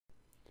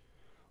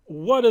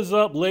What is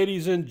up,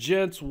 ladies and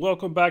gents?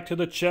 Welcome back to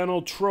the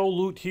channel. Troll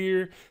Loot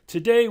here.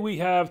 Today we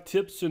have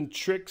tips and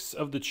tricks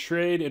of the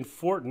trade in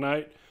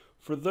Fortnite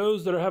for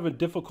those that are having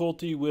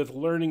difficulty with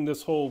learning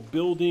this whole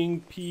building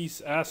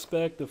piece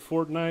aspect of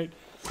Fortnite.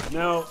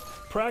 Now,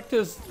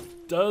 practice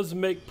does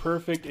make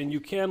perfect, and you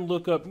can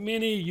look up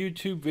many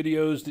YouTube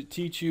videos that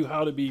teach you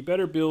how to be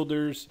better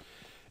builders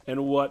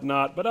and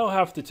whatnot, but I'll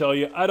have to tell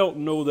you, I don't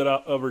know that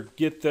I'll ever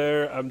get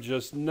there. I'm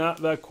just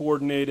not that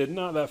coordinated,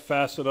 not that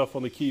fast enough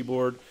on the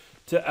keyboard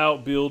to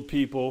outbuild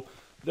people.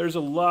 There's a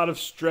lot of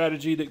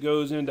strategy that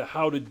goes into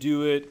how to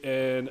do it,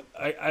 and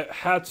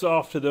hats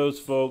off to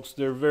those folks.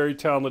 They're very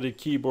talented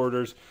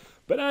keyboarders,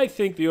 but I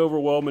think the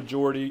overall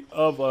majority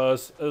of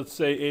us, let's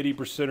say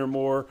 80% or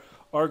more,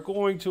 are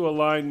going to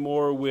align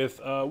more with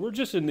we're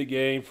just in the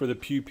game for the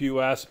pew pew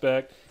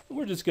aspect, and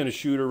we're just going to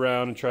shoot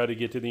around and try to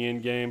get to the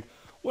end game.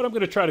 What I'm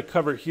going to try to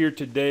cover here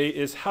today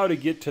is how to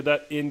get to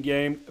that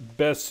in-game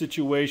best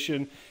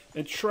situation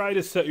and try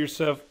to set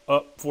yourself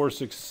up for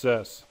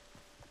success.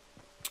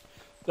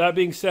 That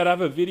being said, I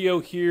have a video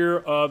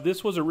here.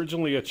 This was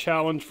originally a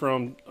challenge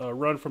from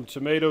run from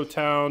Tomato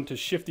Town to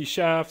Shifty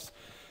Shafts.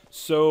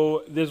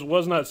 So this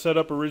was not set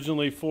up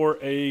originally for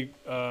a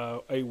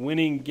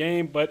winning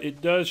game, but it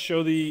does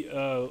show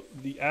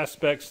the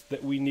aspects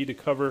that we need to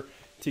cover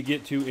to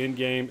get to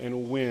in-game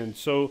and win.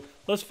 So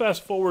let's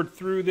fast forward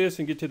through this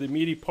and get to the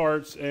meaty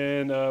parts,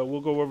 and we'll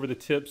go over the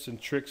tips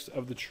and tricks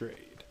of the trade.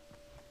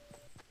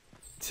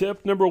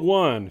 Tip number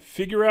one,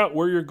 figure out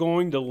where you're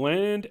going to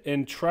land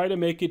and try to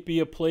make it be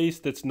a place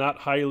that's not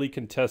highly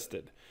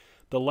contested.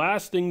 The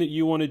last thing that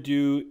you want to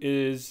do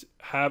is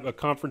have a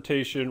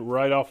confrontation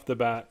right off the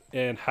bat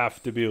and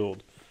have to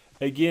build.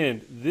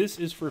 Again, this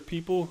is for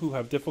people who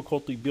have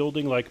difficulty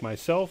building like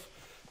myself.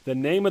 The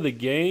name of the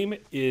game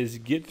is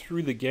get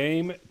through the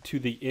game to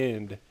the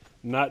end,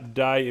 not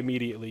die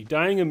immediately.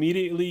 Dying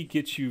immediately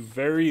gets you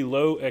very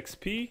low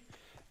XP,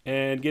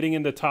 and getting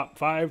in the top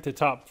 5 to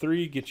top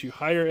 3 gets you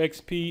higher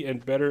XP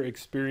and better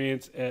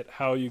experience at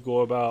how you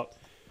go about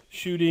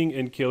shooting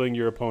and killing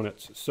your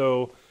opponents.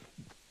 So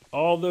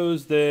all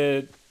those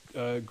that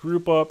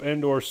group up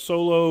and or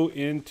solo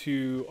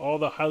into all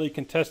the highly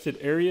contested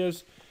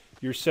areas,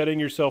 you're setting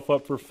yourself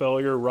up for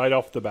failure right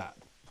off the bat.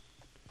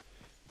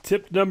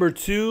 Tip number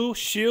two,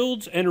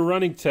 shields and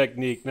running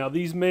technique. Now,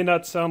 these may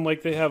not sound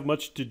like they have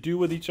much to do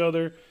with each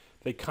other.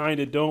 They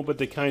kind of don't, but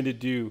they kind of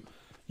do.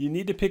 You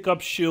need to pick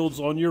up shields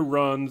on your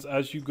runs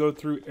as you go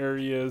through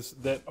areas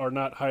that are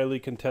not highly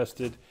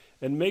contested,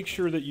 and make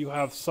sure that you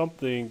have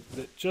something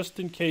that just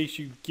in case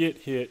you get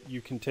hit,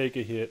 you can take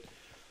a hit.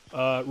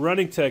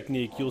 Running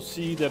technique, you'll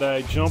see that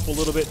I jump a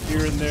little bit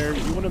here and there.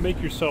 You want to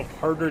make yourself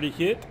harder to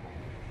hit.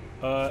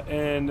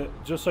 And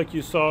just like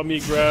you saw me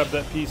grab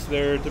that piece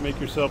there to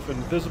make yourself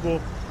invisible,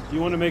 you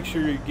want to make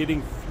sure you're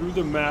getting through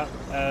the map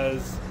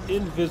as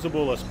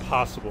invisible as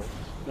possible.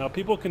 Now,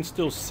 people can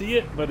still see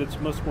it, but it's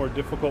much more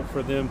difficult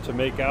for them to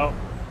make out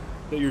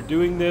that you're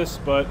doing this,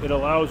 but it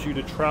allows you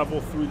to travel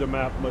through the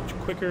map much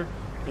quicker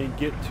and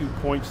get to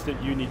points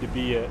that you need to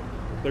be at.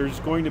 There's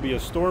going to be a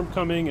storm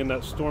coming, and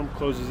that storm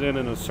closes in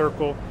a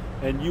circle,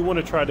 and you want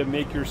to try to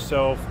make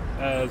yourself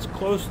as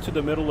close to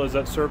the middle as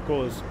that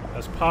circle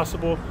as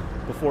possible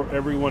before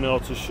everyone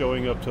else is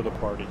showing up to the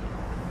party.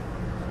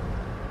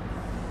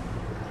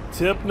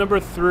 Tip number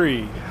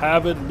three,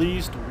 have at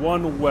least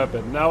one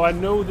weapon. Now, I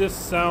know this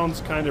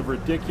sounds kind of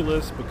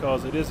ridiculous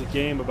because it is a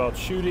game about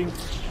shooting,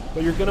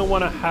 but you're going to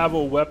want to have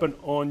a weapon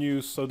on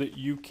you so that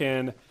you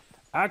can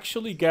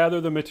actually gather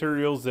the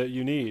materials that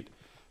you need.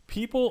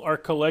 People are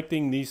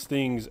collecting these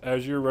things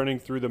as you're running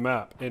through the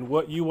map, and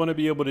what you want to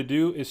be able to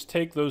do is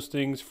take those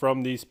things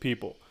from these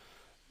people.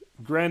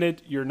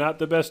 Granted, you're not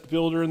the best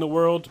builder in the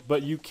world,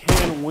 but you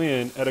can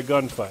win at a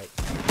gunfight.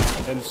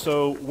 And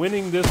so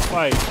winning this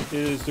fight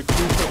is the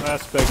crucial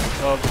aspect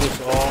of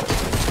this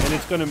all, and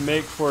it's going to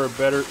make for a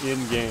better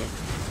in-game.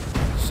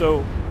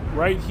 So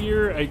right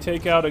here, I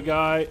take out a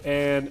guy,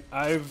 and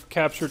I've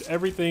captured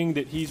everything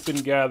that he's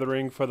been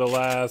gathering for the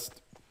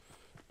last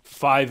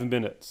 5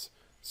 minutes.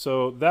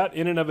 So that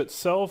in and of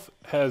itself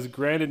has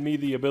granted me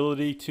the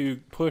ability to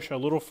push a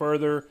little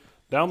further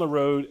down the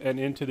road and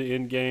into the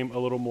end game a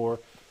little more.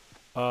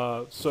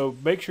 So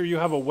make sure you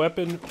have a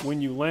weapon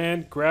when you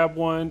land, grab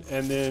one,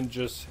 and then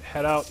just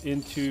head out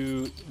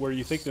into where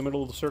you think the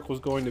middle of the circle is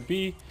going to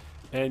be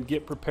and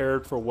get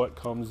prepared for what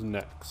comes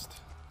next.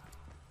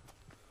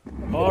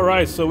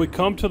 Alright, so we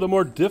come to the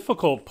more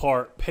difficult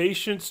part,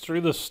 patience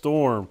through the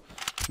storm.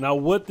 Now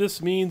what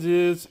this means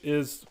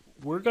is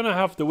we're going to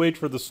have to wait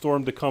for the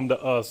storm to come to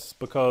us,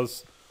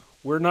 because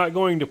we're not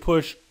going to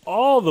push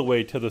all the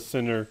way to the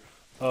center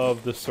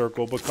of the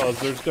circle, because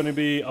there's going to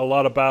be a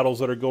lot of battles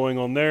that are going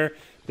on there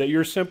that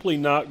you're simply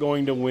not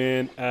going to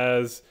win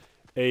as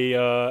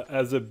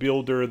a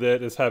builder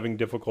that is having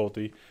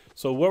difficulty.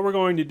 So what we're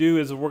going to do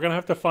is we're going to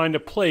have to find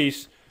a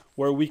place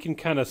where we can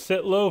kind of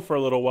sit low for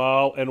a little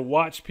while and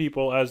watch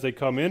people as they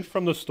come in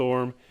from the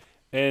storm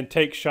and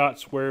take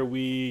shots where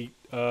we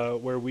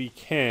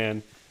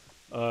can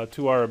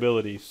to our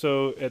ability.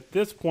 So at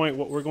this point,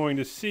 what we're going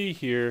to see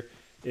here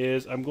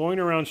is I'm going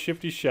around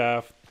Shifty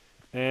Shaft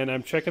and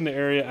I'm checking the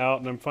area out,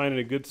 and I'm finding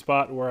a good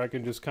spot where I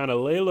can just kind of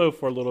lay low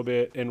for a little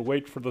bit and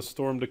wait for the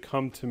storm to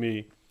come to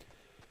me.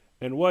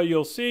 And what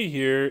you'll see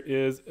here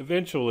is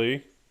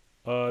eventually,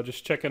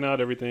 just checking out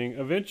everything,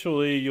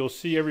 eventually you'll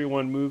see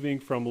everyone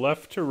moving from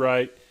left to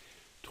right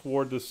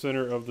toward the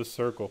center of the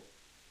circle.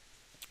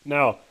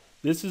 Now,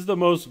 this is the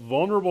most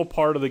vulnerable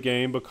part of the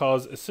game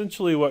because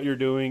essentially what you're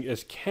doing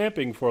is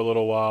camping for a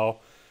little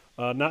while.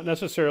 Not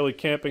necessarily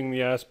camping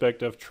the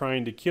aspect of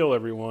trying to kill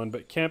everyone,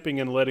 but camping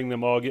and letting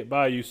them all get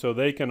by you so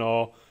they can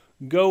all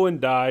go and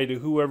die to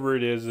whoever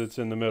it is that's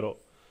in the middle.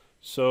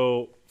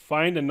 So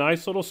find a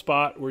nice little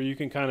spot where you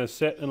can kind of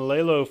sit and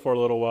lay low for a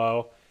little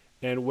while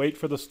and wait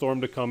for the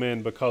storm to come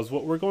in, because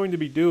what we're going to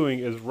be doing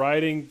is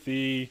riding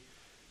the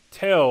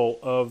tail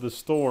of the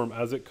storm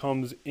as it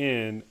comes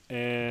in.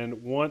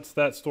 And once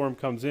that storm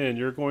comes in,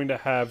 you're going to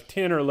have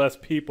 10 or less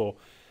people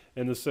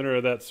in the center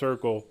of that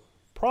circle,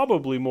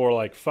 probably more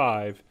like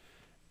 5,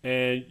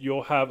 and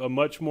you'll have a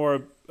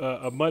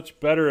much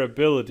better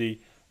ability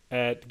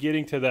at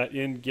getting to that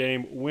end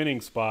game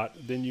winning spot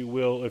than you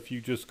will if you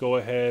just go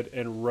ahead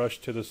and rush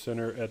to the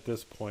center at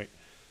this point.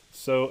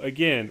 So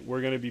again,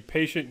 we're going to be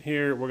patient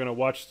here. We're going to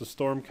watch the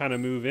storm kind of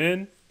move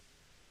in.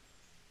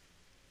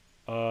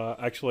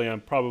 Actually,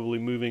 I'm probably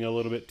moving a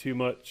little bit too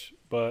much,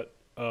 but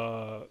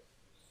I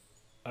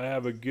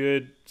have a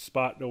good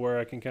spot to where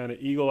I can kind of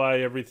eagle eye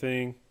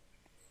everything.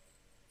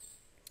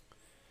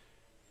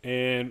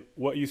 And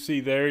what you see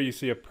there, you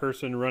see a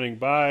person running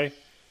by.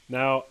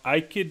 Now, I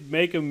could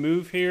make a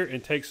move here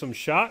and take some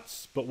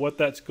shots, but what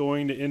that's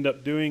going to end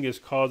up doing is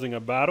causing a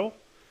battle,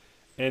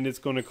 and it's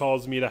going to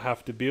cause me to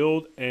have to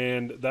build,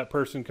 and that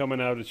person coming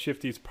out of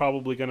Shifty is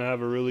probably going to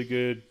have a really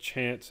good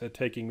chance at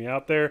taking me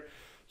out there.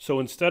 So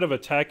instead of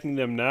attacking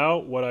them now,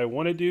 what I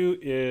want to do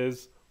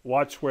is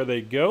watch where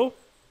they go,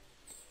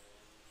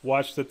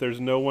 watch that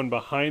there's no one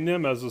behind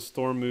them as the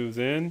storm moves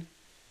in.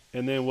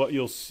 And then what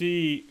you'll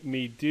see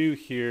me do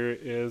here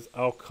is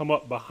I'll come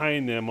up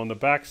behind them on the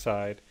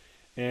backside,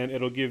 and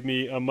it'll give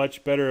me a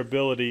much better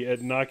ability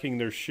at knocking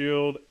their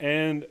shield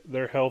and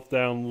their health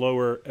down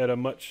lower at a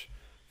much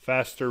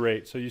faster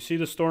rate. So you see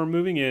the storm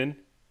moving in.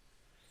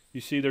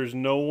 You see there's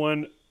no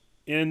one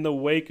in the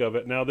wake of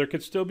it. Now, there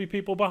could still be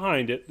people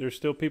behind it. There's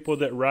still people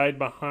that ride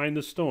behind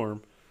the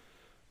storm.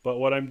 But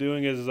what I'm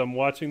doing is I'm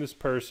watching this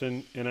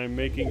person, and I'm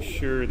making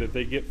sure that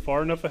they get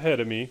far enough ahead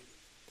of me,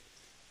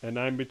 and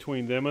I'm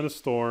between them and the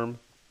storm.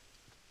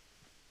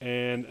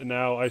 And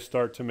now I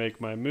start to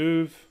make my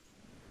move.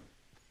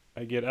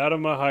 I get out of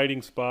my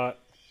hiding spot,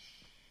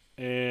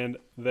 and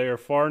they are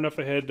far enough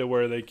ahead to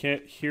where they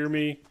can't hear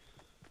me,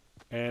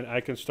 and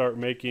I can start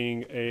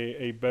making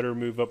a better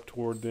move up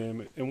toward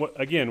them. And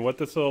what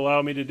this will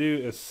allow me to do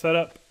is set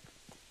up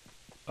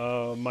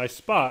my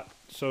spot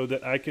so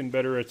that I can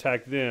better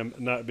attack them,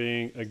 not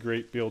being a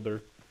great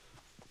builder.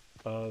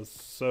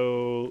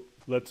 So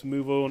let's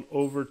move on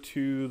over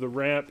to the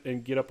ramp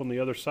and get up on the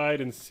other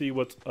side and see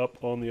what's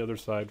up on the other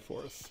side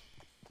for us.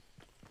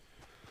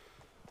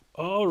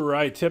 All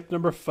right, tip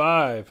number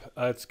 5.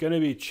 It's going to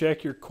be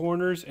check your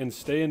corners and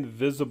stay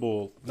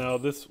invisible. Now,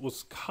 this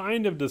was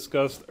kind of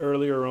discussed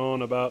earlier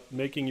on about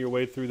making your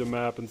way through the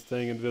map and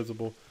staying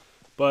invisible.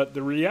 But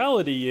the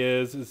reality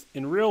is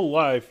in real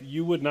life,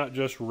 you would not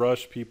just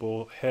rush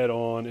people head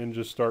on and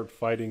just start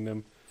fighting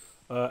them.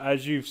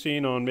 As you've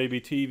seen on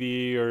maybe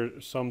TV or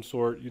some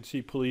sort, you'd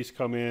see police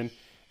come in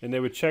and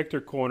they would check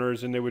their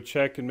corners and they would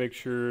check and make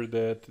sure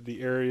that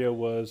the area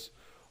was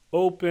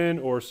open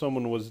or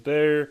someone was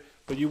there.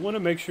 But you want to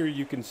make sure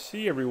you can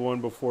see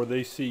everyone before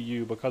they see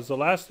you, because the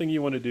last thing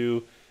you want to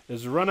do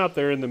is run out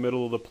there in the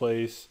middle of the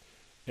place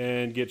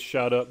and get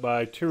shot up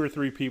by 2 or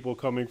 3 people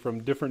coming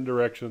from different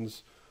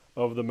directions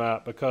of the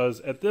map, because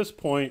at this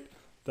point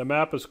the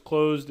map is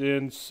closed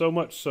in so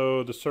much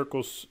so, the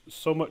circle's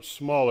so much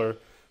smaller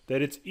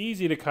that it's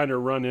easy to kind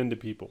of run into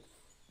people.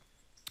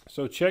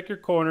 So check your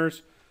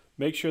corners,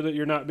 make sure that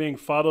you're not being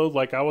followed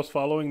like I was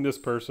following this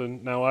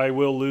person. Now, I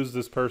will lose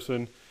this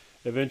person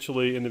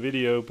eventually in the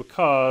video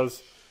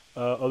because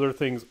other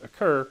things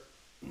occur.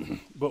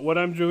 But what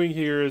I'm doing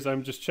here is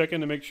I'm just checking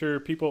to make sure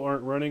people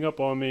aren't running up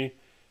on me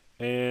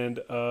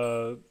and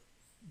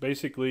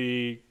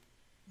basically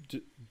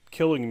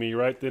killing me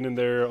right then and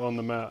there on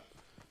the map.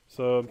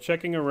 So I'm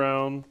checking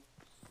around,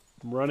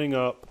 I'm running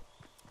up,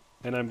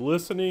 and I'm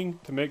listening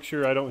to make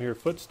sure I don't hear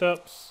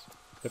footsteps.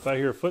 If I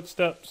hear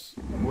footsteps,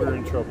 we're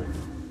in trouble.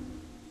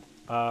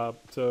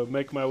 To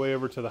make my way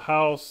over to the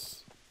house.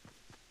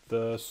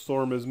 The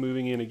storm is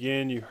moving in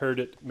again. You heard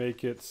it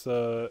make its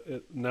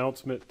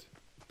announcement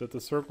that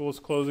the circle is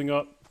closing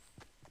up.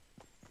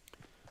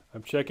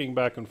 I'm checking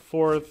back and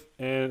forth,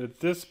 and at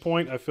this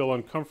point I feel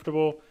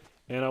uncomfortable,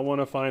 and I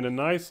want to find a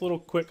nice little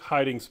quick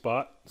hiding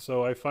spot.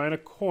 So I find a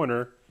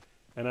corner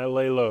and I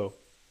lay low.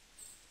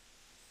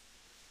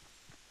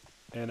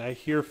 And I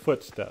hear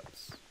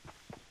footsteps.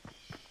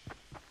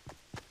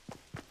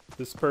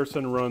 This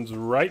person runs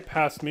right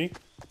past me.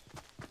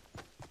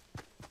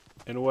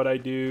 And what I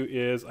do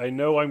is I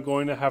know I'm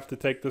going to have to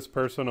take this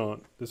person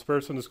on. This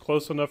person is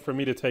close enough for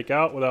me to take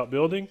out without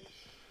building.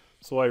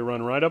 So I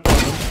run right up on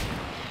them.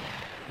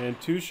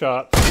 And 2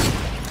 shots.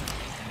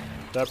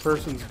 That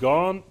person's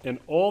gone. And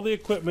all the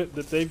equipment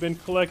that they've been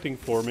collecting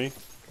for me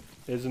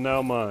is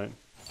now mine.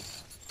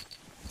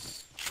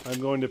 I'm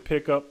going to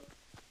pick up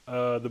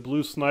the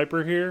blue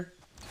sniper here.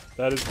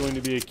 That is going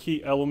to be a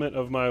key element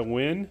of my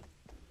win,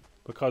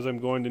 because I'm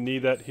going to need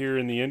that here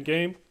in the end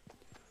game.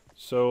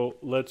 So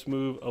let's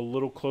move a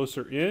little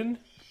closer in.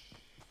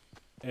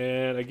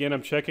 And again,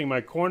 I'm checking my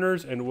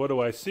corners, and what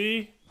do I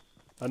see?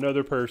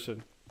 Another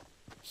person.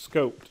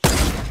 Scoped.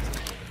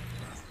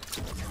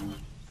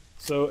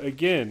 So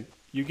again,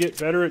 you get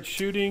better at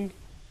shooting,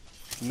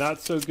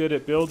 not so good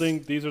at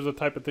building. These are the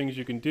type of things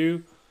you can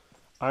do.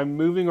 I'm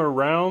moving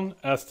around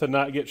as to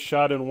not get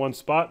shot in one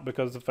spot,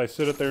 because if I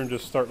sit up there and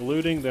just start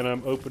looting, then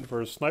I'm open for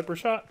a sniper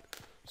shot.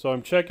 So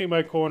I'm checking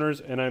my corners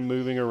and I'm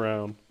moving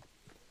around.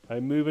 I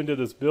move into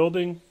this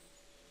building.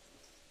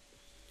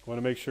 I want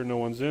to make sure no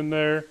one's in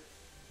there.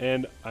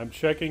 And I'm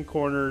checking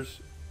corners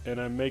and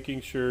I'm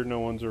making sure no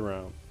one's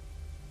around.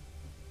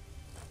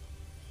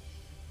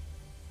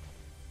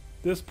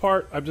 This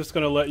part, I'm just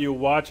going to let you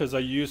watch as I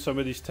use some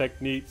of these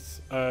techniques.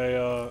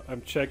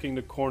 I'm checking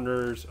the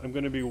corners. I'm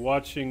going to be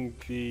watching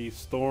the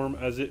storm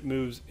as it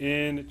moves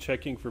in,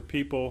 checking for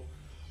people.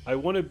 I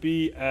want to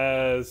be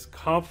as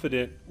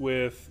confident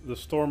with the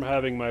storm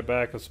having my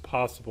back as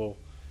possible,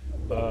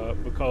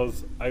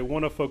 because I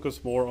want to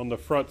focus more on the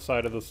front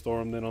side of the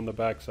storm than on the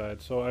back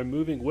side. So I'm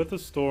moving with the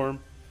storm.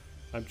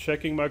 I'm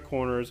checking my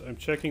corners. I'm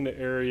checking the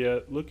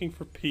area, looking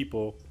for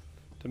people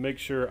to make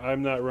sure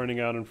I'm not running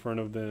out in front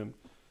of them.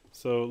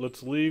 So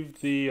let's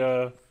leave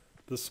the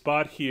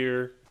spot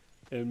here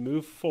and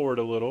move forward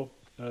a little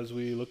as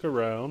we look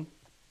around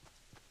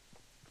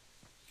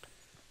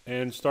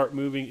and start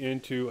moving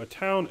into a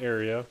town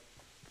area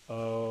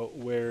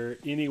where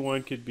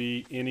anyone could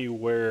be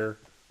anywhere.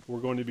 We're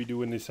going to be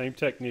doing the same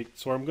technique.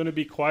 So I'm going to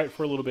be quiet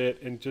for a little bit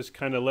and just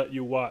kind of let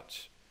you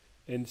watch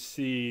and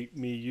see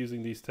me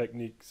using these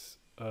techniques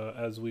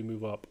as we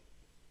move up.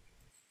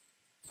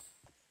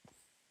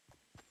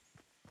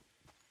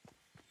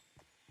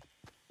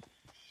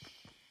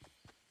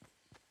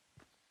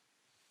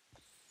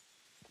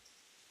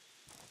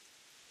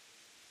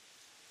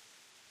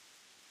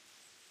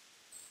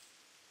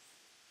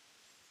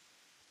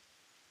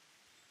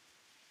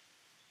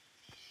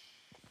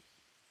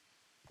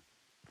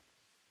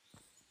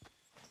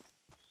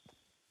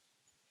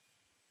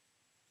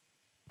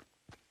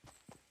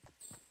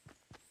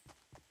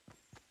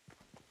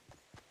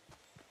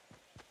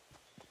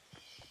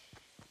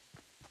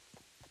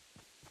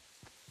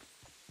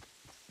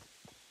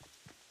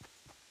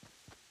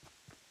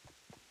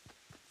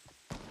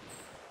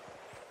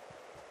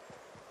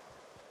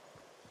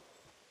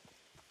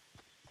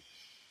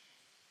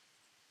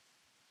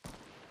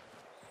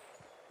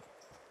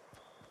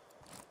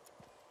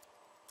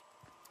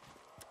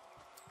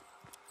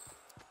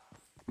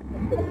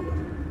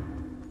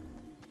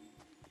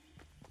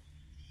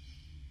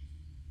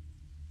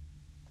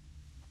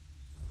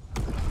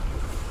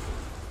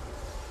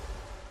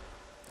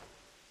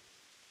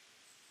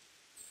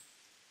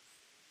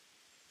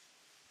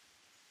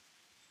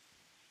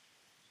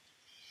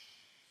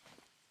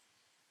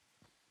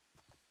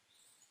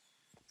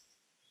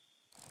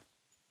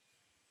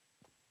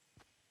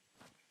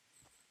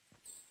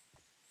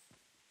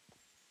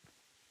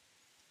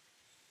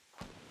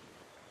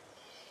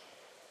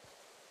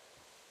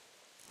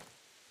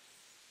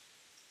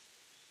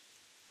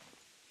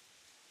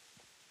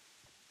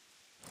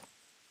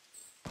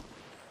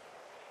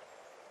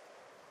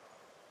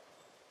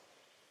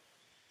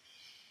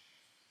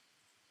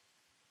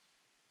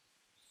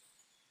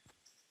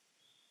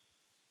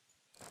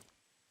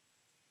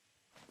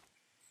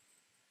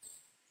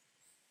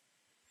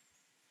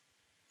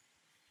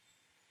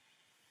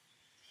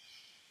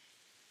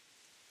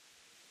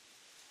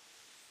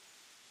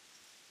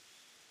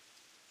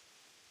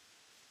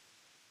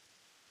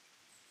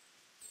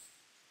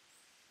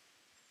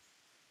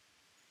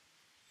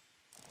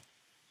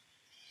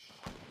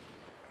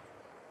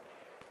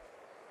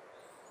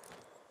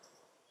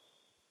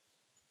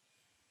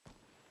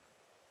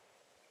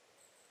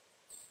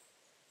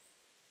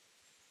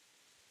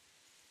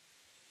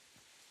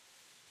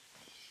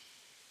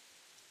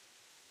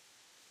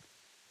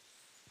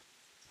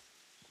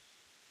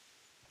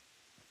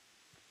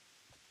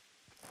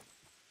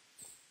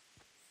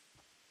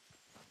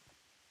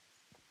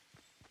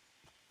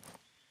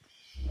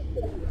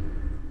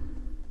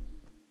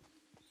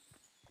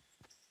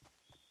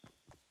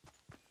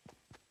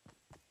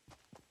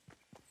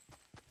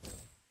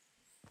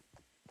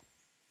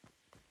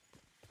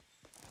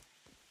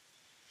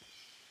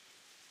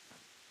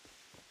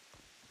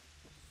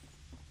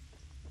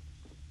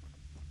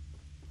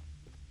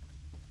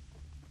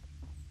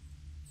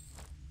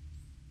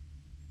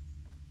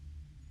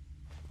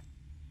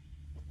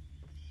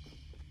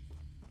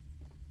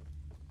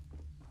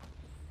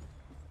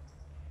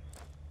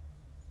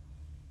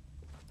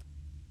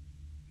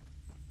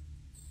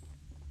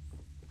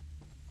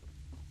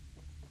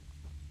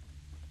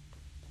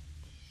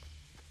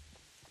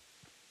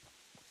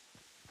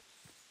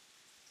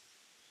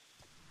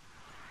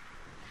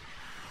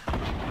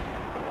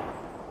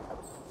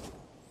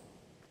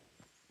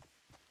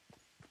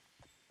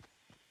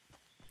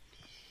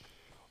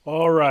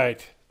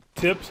 right,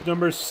 tips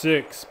number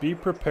 6. Be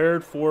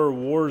prepared for a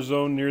war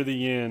zone near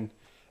the end.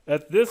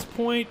 At this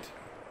point,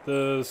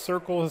 the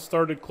circle has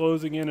started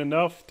closing in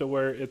enough to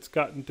where it's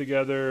gotten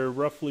together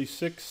roughly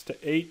 6 to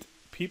 8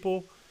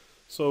 people.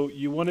 So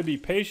you want to be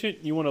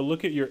patient. You want to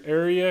look at your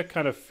area,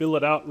 kind of fill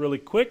it out really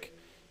quick,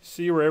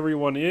 see where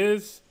everyone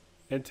is,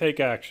 and take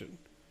action.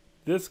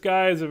 This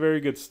guy is a very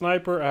good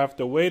sniper. I have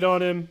to wait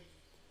on him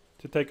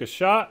to take a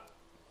shot.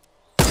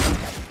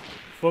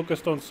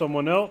 Focused on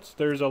someone else.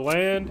 There's a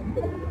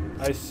land.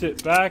 I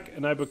sit back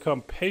and I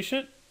become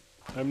patient.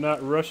 I'm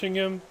not rushing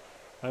him.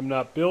 I'm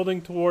not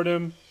building toward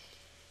him.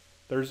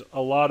 There's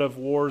a lot of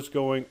wars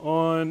going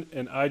on,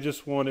 and I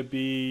just want to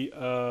be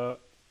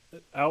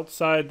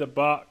outside the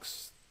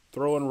box,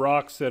 throwing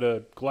rocks at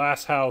a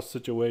glass house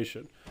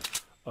situation.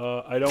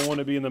 I don't want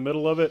to be in the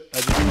middle of it. I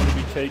just want to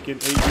be taking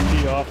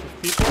HP off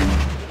of people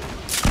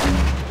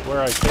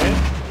where I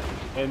can.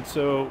 And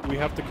so we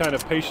have to kind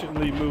of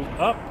patiently move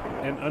up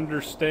and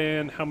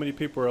understand how many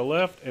people are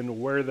left and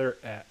where they're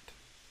at.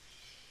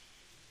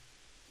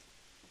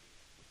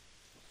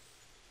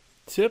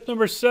 Tip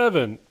number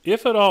 7,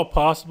 if at all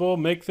possible,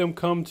 make them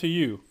come to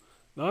you.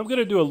 Now I'm going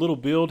to do a little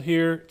build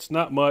here. It's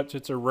not much.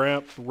 It's a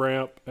ramp,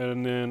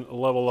 and then a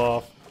level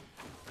off.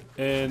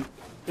 And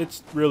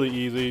it's really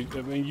easy.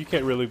 I mean, you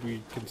can't really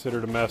be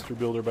considered a master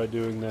builder by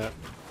doing that.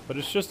 But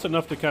it's just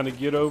enough to kind of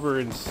get over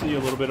and see a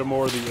little bit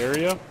more of the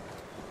area.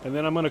 And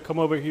then I'm going to come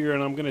over here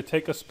and I'm going to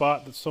take a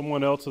spot that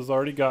someone else has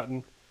already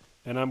gotten.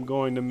 And I'm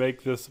going to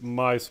make this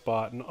my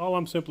spot. And all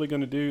I'm simply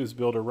going to do is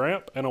build a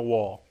ramp and a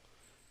wall.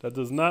 That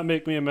does not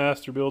make me a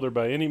master builder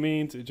by any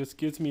means. It just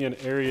gives me an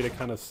area to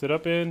kind of sit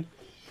up in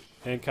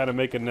and kind of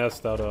make a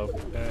nest out of.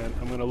 And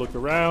I'm going to look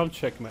around,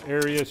 check my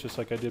areas just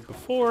like I did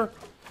before.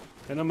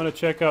 And I'm going to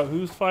check out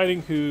who's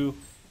fighting who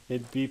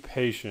and be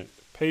patient.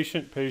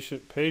 Patient.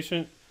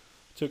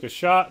 Took a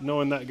shot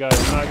knowing that guy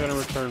is not going to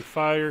return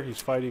fire.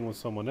 He's fighting with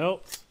someone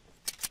else.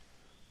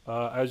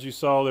 As you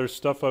saw, there's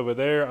stuff over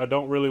there. I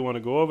don't really want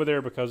to go over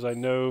there because I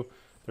know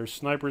there's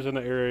snipers in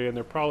the area and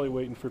they're probably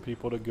waiting for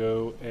people to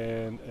go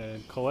and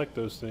collect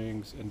those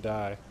things and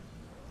die.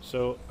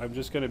 So I'm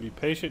just going to be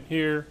patient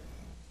here.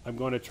 I'm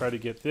going to try to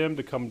get them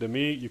to come to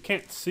me. You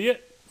can't see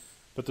it,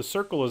 but the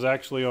circle is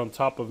actually on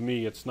top of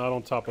me. It's not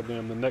on top of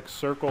them. The next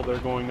circle, they're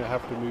going to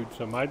have to move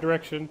to my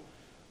direction.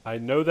 I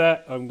know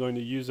that. I'm going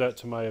to use that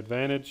to my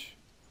advantage.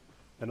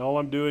 And all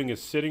I'm doing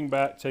is sitting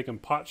back, taking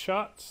pot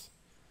shots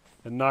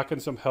and knocking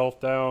some health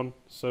down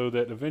so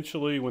that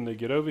eventually when they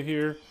get over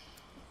here,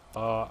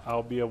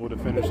 I'll be able to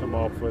finish them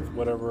off with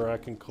whatever I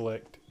can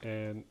collect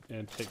and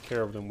take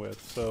care of them with.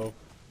 So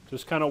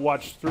just kind of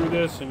watch through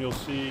this and you'll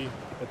see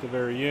at the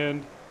very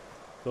end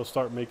they'll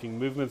start making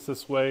movements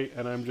this way,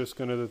 and I'm just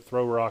going to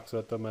throw rocks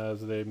at them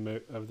as they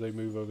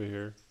move over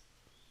here.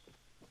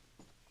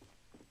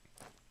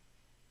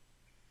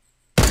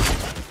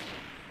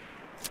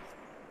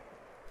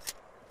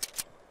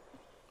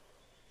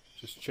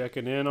 Just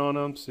checking in on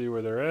them, see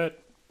where they're at.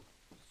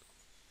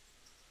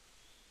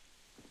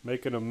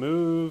 Making a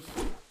move.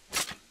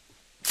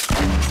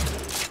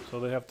 So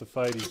they have to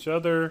fight each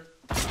other.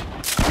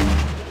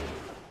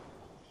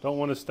 Don't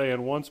want to stay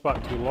in one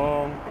spot too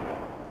long.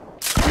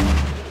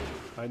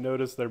 I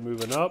notice they're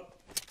moving up.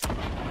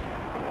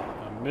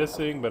 I'm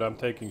missing, but I'm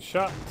taking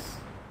shots.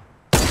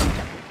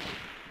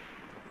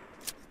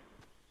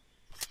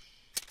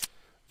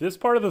 This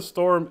part of the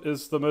storm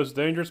is the most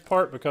dangerous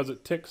part because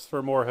it ticks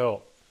for more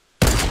help.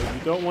 If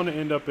you don't want to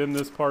end up in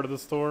this part of the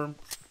storm,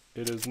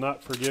 it is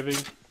not forgiving.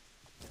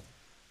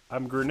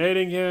 I'm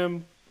grenading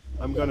him.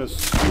 I'm going to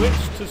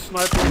switch to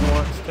sniper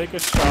once, take a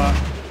shot,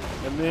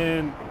 and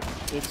then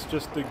it's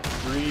just the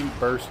green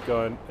burst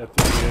gun at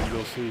the end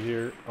you'll see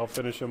here. I'll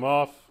finish him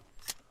off.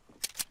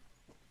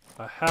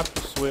 I have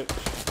to switch,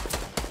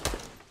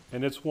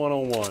 and it's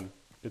one-on-one.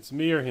 It's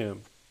me or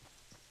him.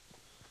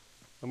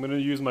 I'm going to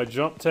use my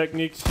jump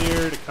techniques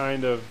here to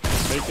kind of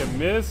make him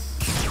miss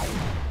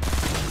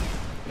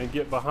and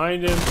get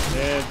behind him,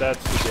 and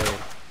that's the game.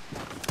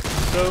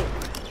 So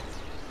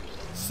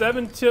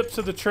 7 tips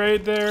of the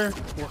trade there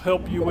will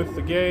help you with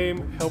the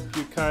game, help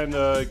you kind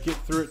of get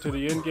through it to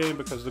the end game,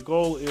 because the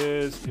goal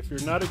is, if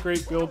you're not a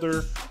great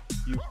builder,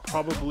 you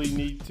probably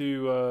need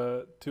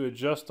to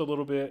adjust a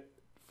little bit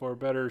for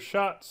better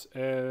shots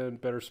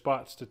and better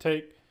spots to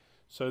take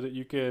so that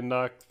you can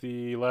knock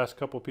the last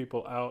couple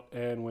people out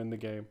and win the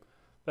game.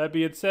 That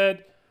being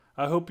said,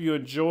 I hope you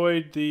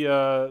enjoyed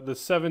the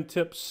 7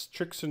 tips,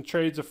 tricks, and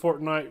trades of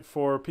Fortnite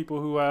for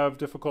people who have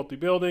difficulty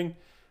building.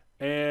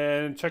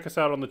 And check us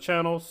out on the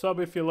channel. Sub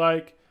if you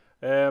like.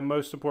 And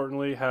most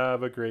importantly,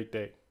 have a great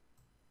day.